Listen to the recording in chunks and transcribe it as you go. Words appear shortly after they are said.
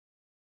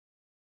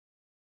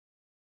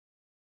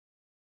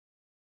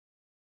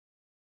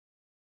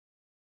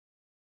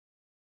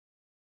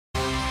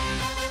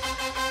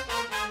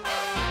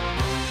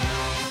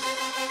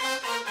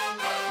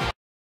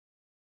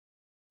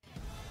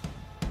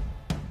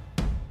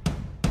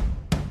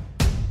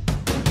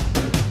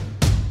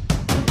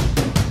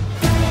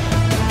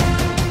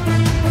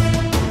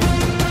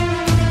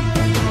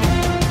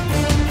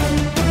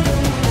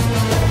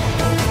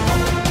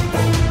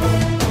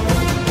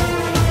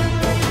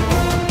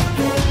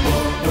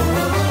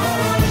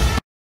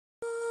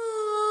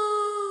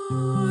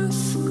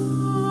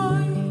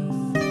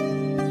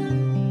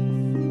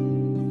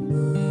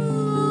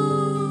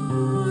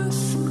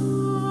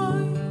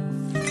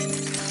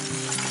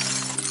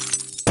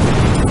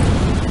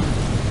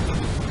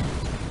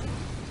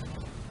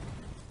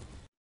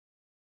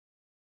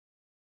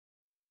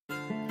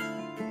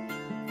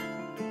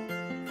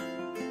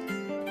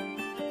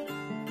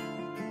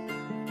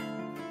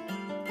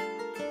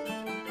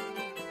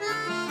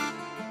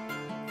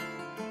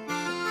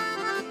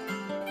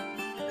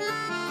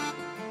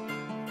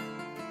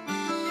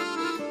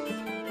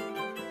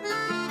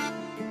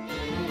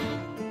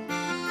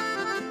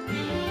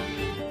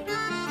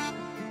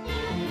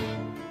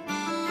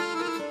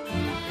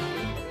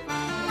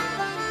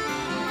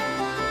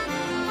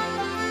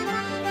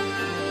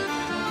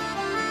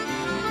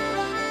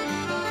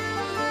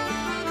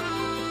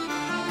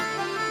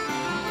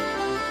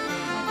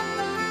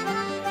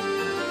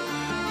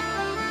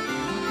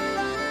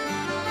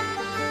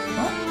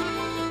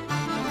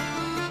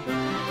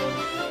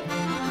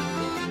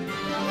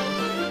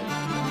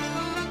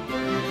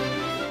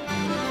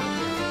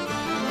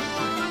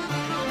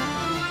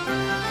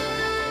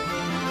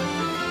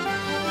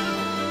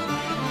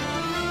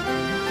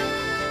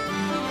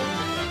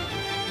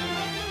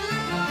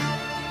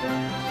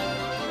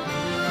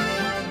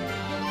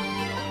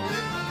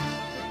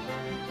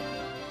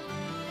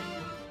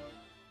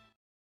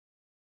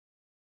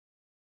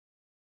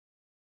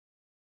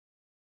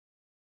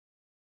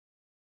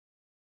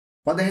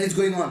What the hell is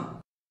going on?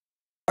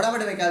 What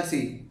happened to my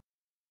calci?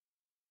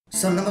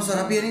 Some numbers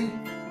are appearing.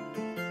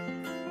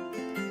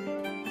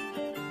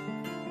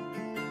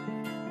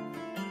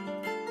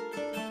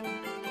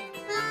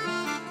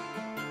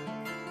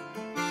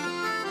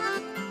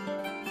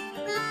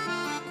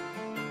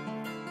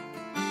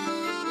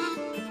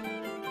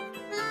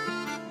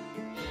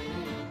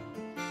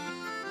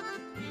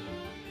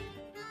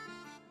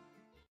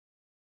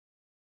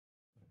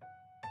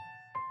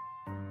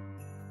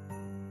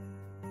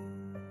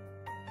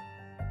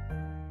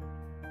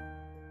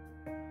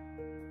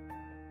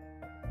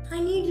 I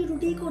need you to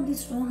take out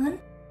this, Rohan.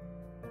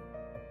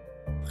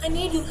 I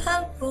need your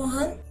help,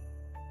 Rohan.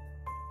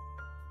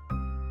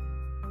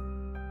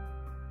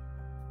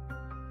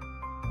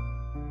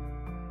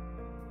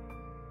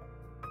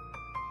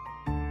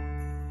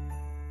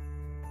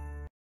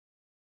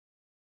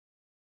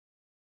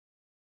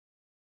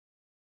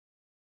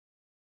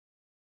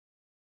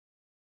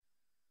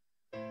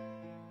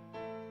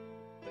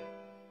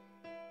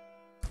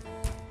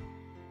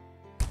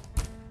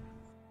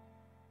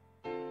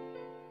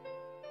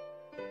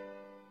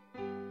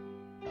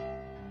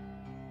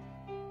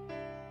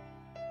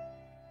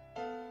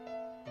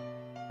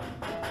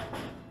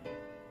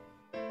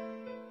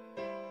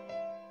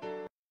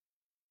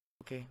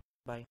 Okay,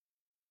 bye.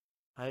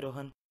 Hi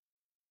Rohan.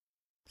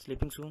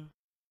 Sleeping soon?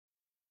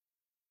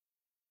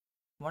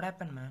 What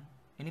happened, man?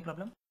 Any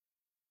problem?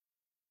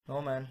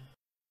 No, man.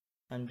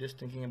 I'm just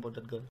thinking about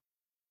that girl.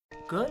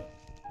 Girl?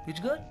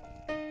 Which girl?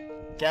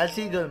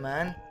 Calci girl,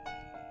 man.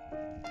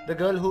 The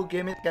girl who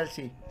came in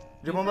Calci.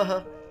 Remember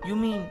her? You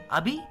mean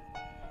Abhi?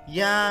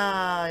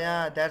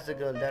 Yeah, that's the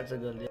girl, yeah.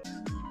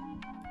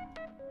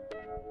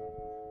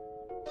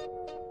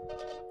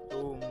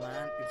 Oh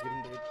man, it's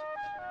getting late.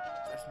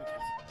 That's my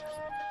Calci.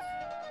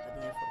 I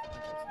think I forgot my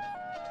Calci.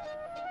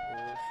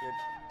 Oh shit.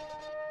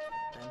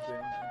 Time's going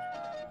on.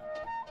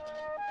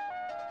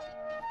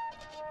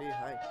 Hey,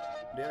 hi.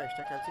 Do you have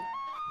extra Calci?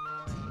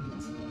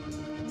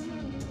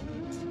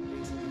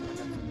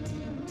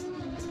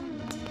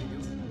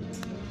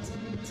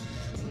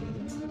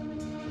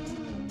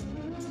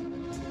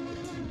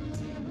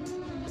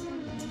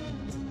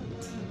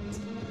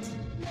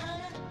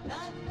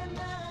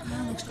 I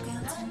have extra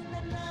calcium.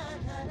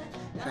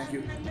 Thank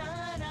you.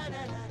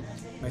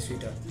 My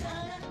sweetheart.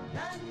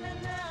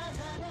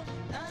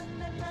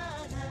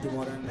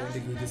 Tomorrow I'm going to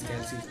give this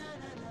calci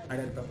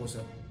and I'll propose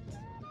her.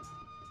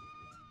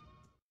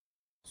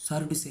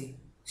 Sorry to say,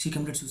 she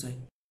committed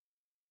suicide.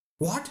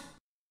 What?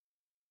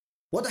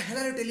 What the hell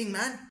are you telling,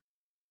 man?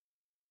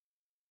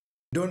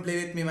 Don't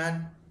play with me,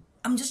 man.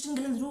 I'm just in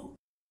Glen's room.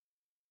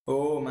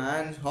 Oh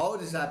man, how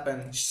this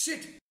happened?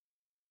 Shit!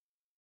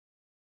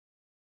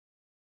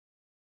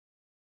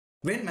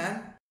 When,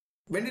 man?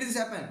 When did this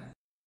happen?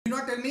 Did you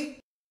not tell me?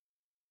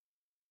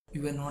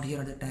 You were not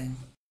here at the time.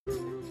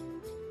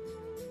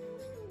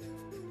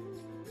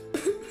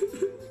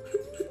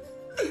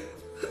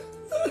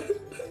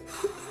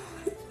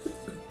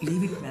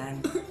 Leave it,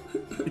 man.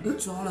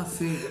 It's all a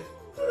fate.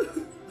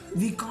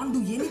 We can't do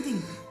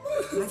anything.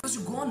 Life has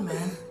to go on,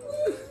 man.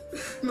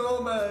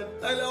 No, man.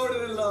 I loved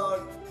her a lot.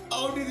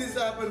 How did this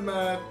happen,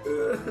 man?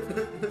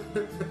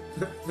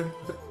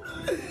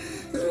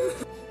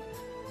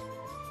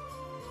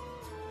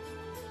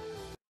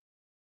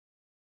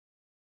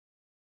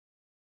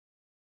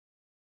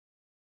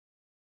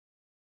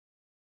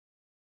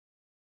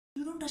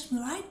 You don't touch me,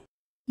 right?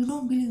 You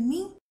don't believe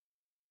me?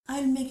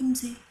 I'll make him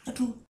say the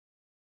truth.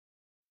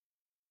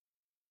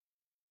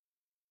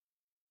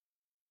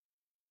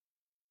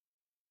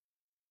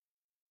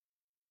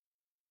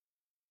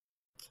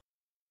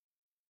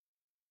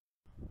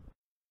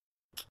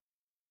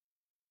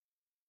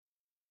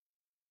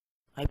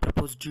 I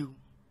proposed you.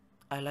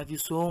 I love you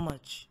so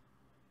much.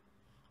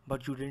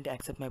 But you didn't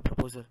accept my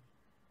proposal.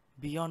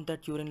 Beyond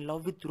that, you're in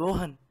love with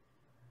Rohan.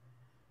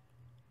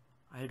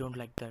 I don't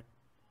like that.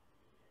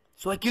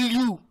 So I kill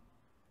you.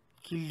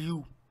 Kill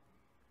you.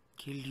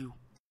 Kill you.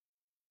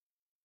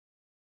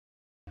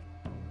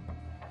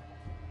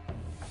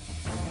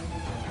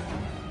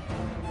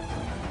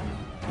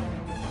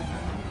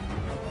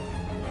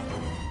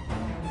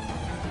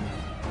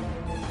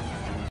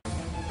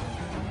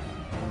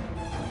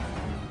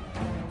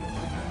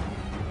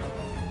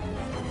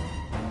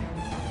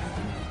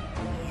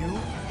 You?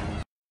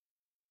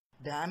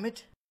 Damn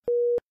it.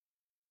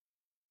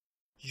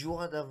 You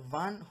are the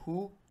one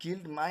who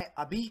killed my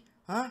Abhi,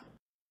 huh?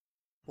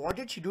 What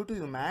did she do to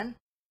you, man?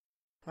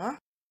 Huh?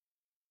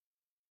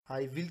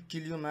 I will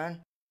kill you,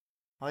 man.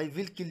 I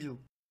will kill you.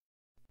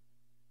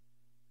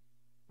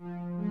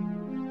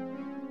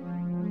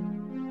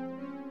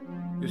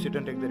 You sit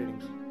and take the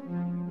readings.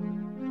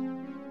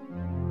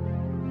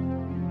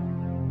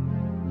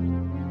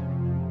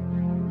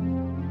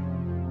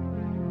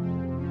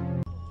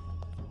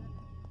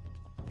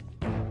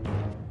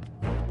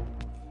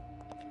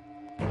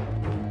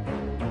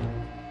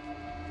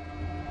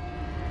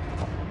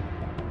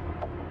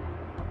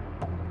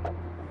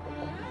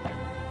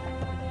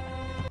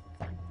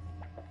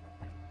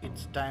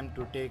 It's time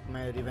to take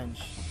my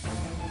revenge.